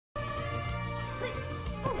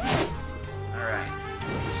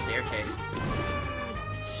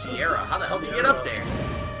Tiara. How the hell did you get up there?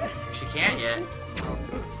 She can't yet.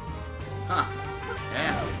 Huh.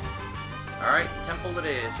 Yeah. Alright, temple it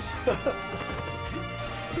is. Fuck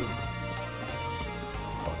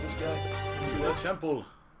this guy. The temple.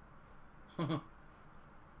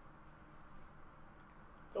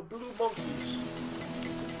 The blue monkeys.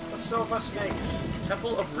 Let's sell my snakes.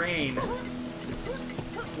 Temple of Rain.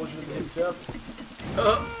 What's your name, Tep?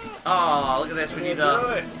 Oh, look at this. We need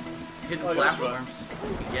hidden Oh, platforms. We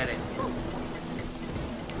can get it. How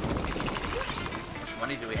much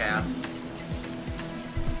money do we have?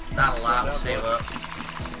 Not a lot. We'll save up.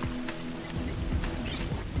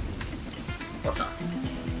 What the?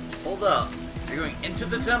 Hold up. You're going into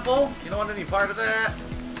the temple? You don't want any part of that?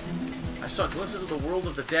 I saw glimpses of the world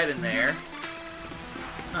of the dead in there.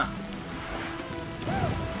 Huh.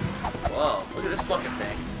 Whoa, look at this fucking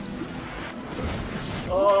thing.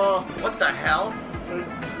 What the hell?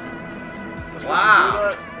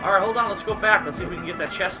 Wow. Alright, hold on, let's go back. Let's see if we can get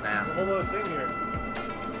that chest now. A whole other thing here.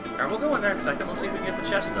 Alright, we'll go in there in a second. Let's see if we can get the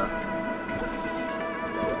chest though.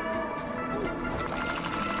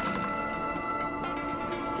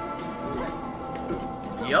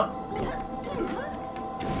 Yup.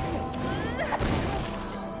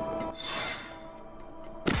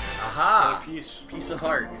 Aha! Piece of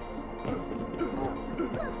heart.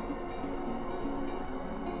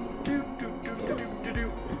 Do, do, do, do, do, do,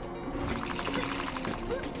 do.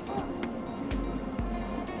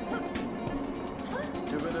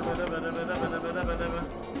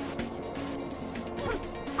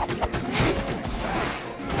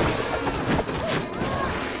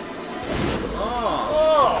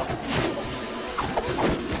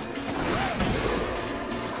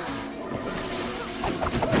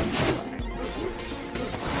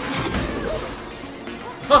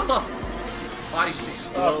 Body just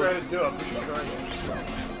explodes. Oh, I'm trying to do it. I'm pushing triangle.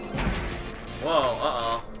 Whoa,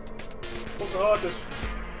 uh-oh. Pocahontas.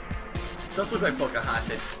 Does look like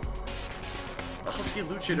Pocahontas. The Husky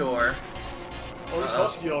Luchador. Oh, this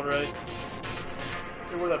Husky alright.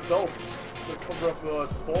 They wear that belt. They cover up the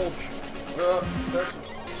bulge. Impressive.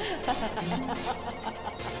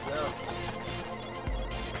 Yeah.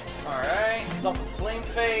 Alright, he's off with Flame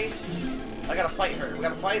Face. I gotta fight her. We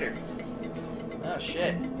gotta fight her. Oh,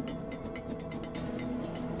 shit.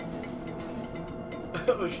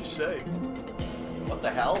 What did she say? What the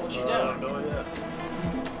hell? What'd she do? No idea.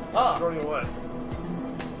 Huh. She's running away.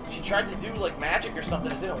 She tried to do, like, magic or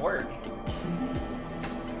something. It didn't work.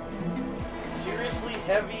 Seriously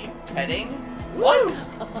heavy petting? What? The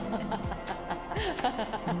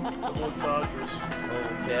montages.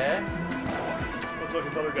 Okay. Looks like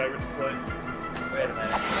another guy with the fight. Wait a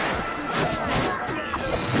minute.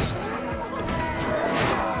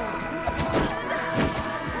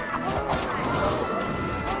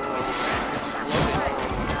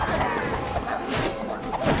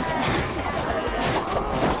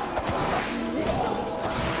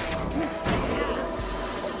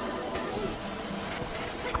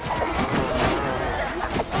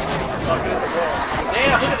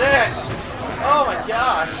 Damn, look at that! Oh my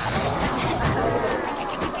god!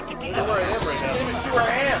 I don't know where I am right now. I can't even see where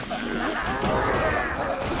I am.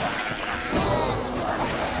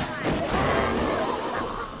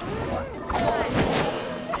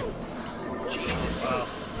 Jesus. Wow.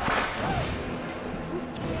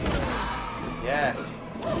 Yes.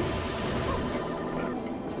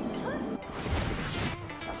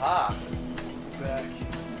 Aha. Back.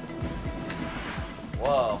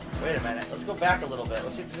 Whoa. Wait a minute. Let's go back a little bit.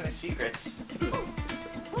 Let's see if there's any secrets. I'm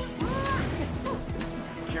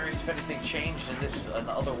curious if anything changed in this in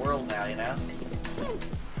the other world now, you know?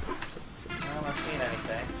 I'm not seeing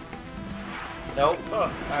anything. Nope.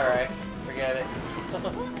 Oh. Alright. Forget it.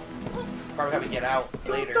 Probably have to get out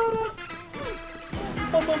later.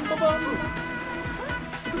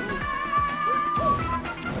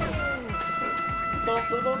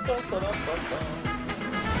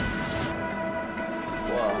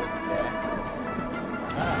 Whoa, okay.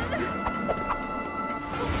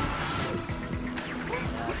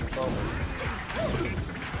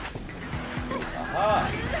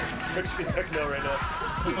 Aha! Mexican techno right now.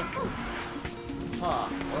 Huh.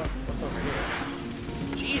 What's over here?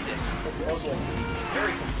 Jesus! Puzzle.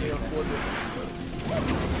 Very confusing. Yeah,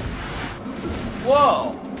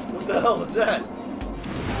 Whoa! what the hell is that?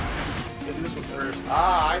 Yeah, do this one first.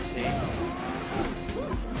 Ah, I see.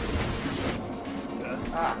 Yeah.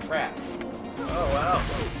 Ah, crap. Oh, wow.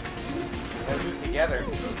 Gotta move together.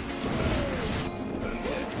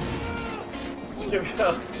 Just give me a...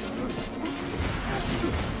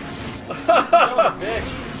 Son of a bitch.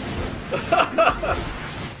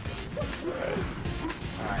 Alright.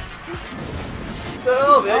 Alright. What the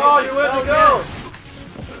hell, man? Oh, Oh, you went to go!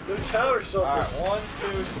 Good count or something. Alright, 1,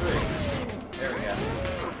 2, 3. There we go.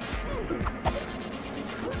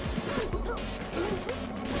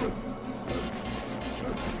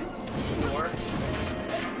 Sure.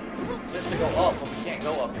 Just to go up, but we can't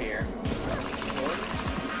go up here.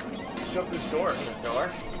 Jump this door. This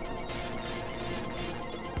door.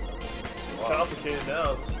 Complicated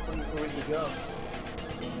now. Looking for ways to go.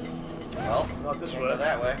 Well, not this way. Go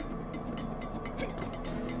that way.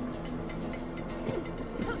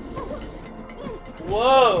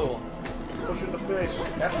 Whoa! Push it in the face.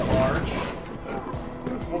 That's large.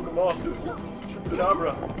 Woke him up.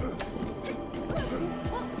 Chupacabra.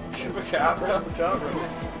 Chupacabra. Chupacabra.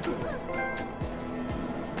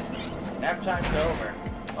 Nap time's over.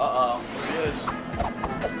 Uh-oh. It is.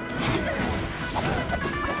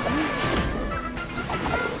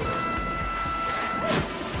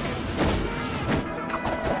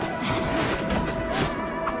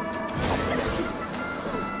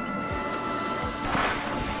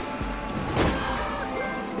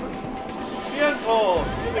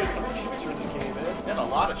 Vientos! I'm cheats in this game, man. And a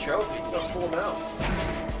lot of trophies. Gotta pull them out.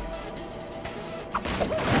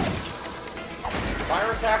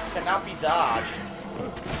 Fire attacks cannot be dodged.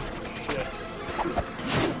 Shit.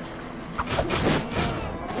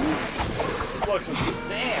 Suplex him.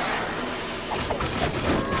 Damn!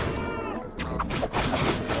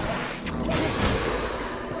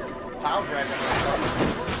 Power Dragon.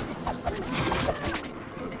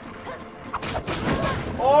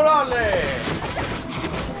 Orale!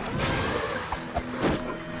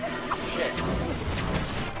 Shit.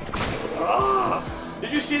 Ah!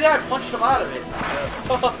 Did you see that? I punched him out of it.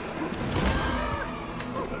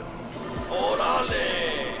 Orale!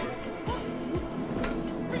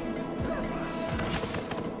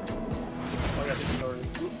 I got this already.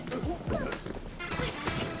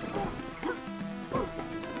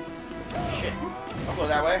 Shit. I'll go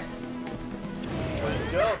that way. Ready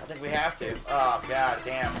to go? I think we have to. Oh, god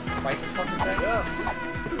damn. Fight this fucking thing? Yeah.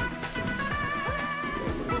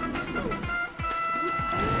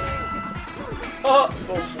 Oh!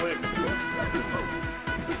 Still asleep.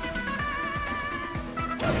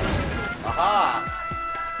 Aha!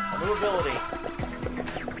 A new ability.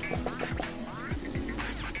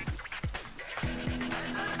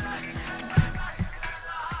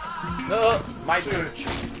 My Surge.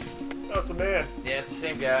 Oh, it's a man. Yeah, it's the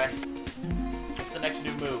same guy. What's the next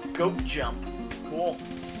new move? Goat jump. Cool.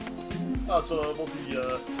 Oh, it's a multi,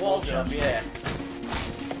 Wall jump, yeah.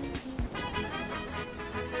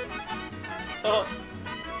 Oh.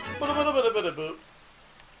 Boop.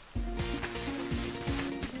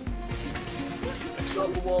 Next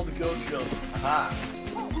off the wall, the goat jump. Aha.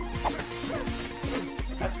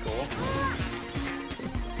 That's cool.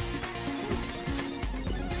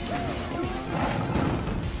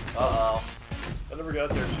 Uh-oh. I never got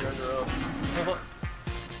there, so you're on your own.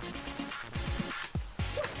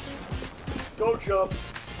 Goat jump.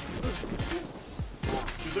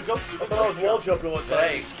 Do the goat. I thought I was wall jumping one I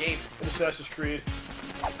time escaped. in Assassin's Creed.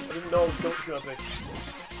 I didn't know it was goat jumping.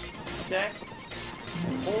 Okay.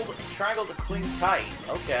 Hold triangle to cling tight.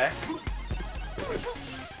 Okay.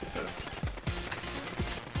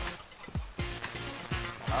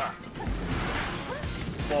 Ah.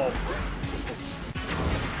 Ball.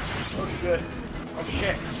 Oh shit. Oh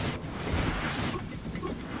shit.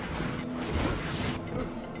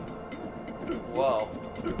 Whoa.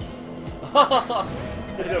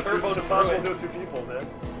 It's impossible to do it with 2 people, man.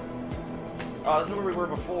 Oh, this is where we were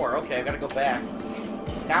before. Okay, I gotta go back.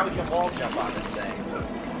 Now we can wall jump on this thing.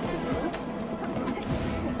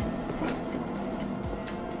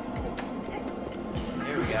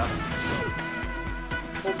 Here we go.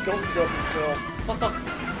 Oh, goat jumping, Phil.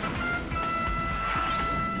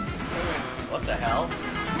 What the hell?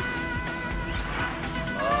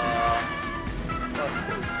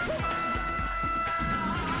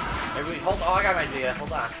 Maybe we hold. Oh, I got an idea.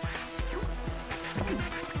 Hold on.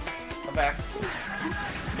 Come back.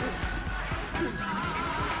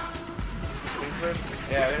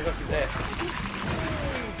 Yeah, we're gonna go through this.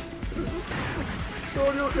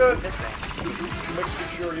 Shoryuken! Missing. Mexican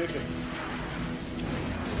Shoryuken.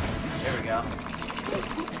 There we go.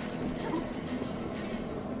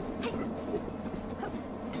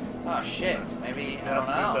 Oh shit. Maybe I don't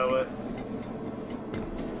know. That way.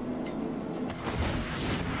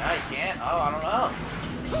 No, you can't. Oh, I don't know.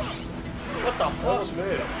 What the fuck? Almost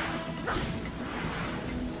made it.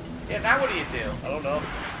 Yeah, now what do you do? I don't know.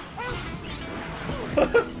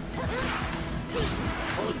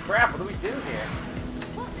 Holy crap, what do we do here?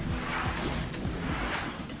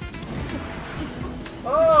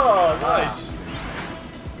 Oh, nice.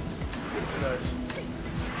 Nice.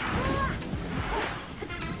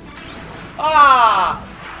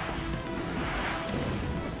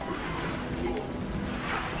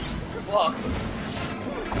 fuck.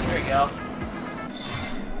 There you go.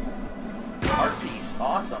 Art piece.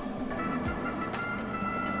 Awesome.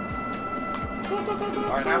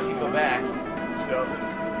 Alright, now we can go back. Let's go.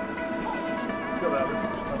 Let's go that way.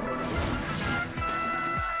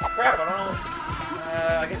 Crap, I don't know.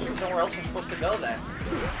 I guess there's somewhere else we're supposed to go then.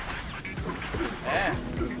 Yeah.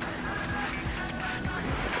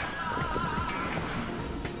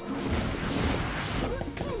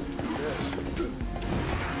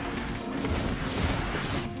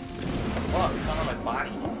 Fuck, it's not on my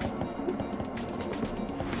body?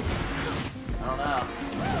 I don't know.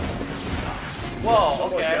 Whoa,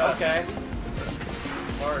 okay, okay.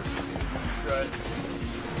 Hard. Right.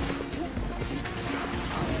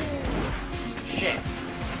 Shit.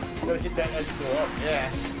 You gotta hit that edge to go up. Yeah.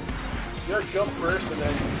 You gotta jump first and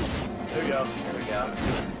then... There you go. There we go.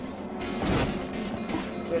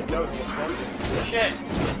 There you go. Shit.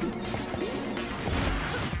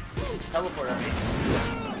 Teleport at me.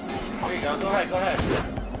 There you go. Go ahead, go ahead.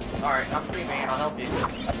 Alright, I'm free, man. I'll help you.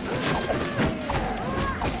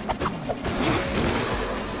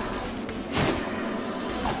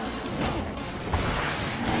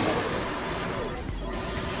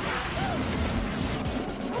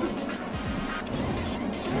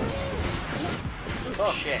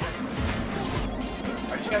 Oh, shit.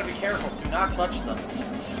 I just gotta be careful. Do not touch them.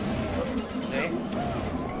 See?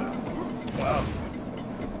 Wow.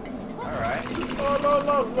 Alright. La la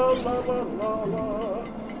la la la la la.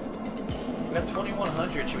 We got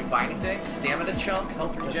 2100. Should we buy anything? Stamina chunk?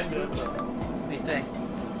 Health regen boost? What do you think?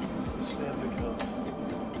 Stamina chunk.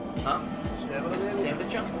 Huh? Stamina maybe? Stamina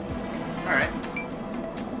chunk? Alright.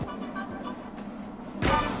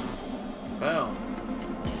 Boom.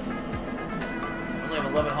 We only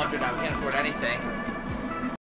have 1100 now. We can't afford anything.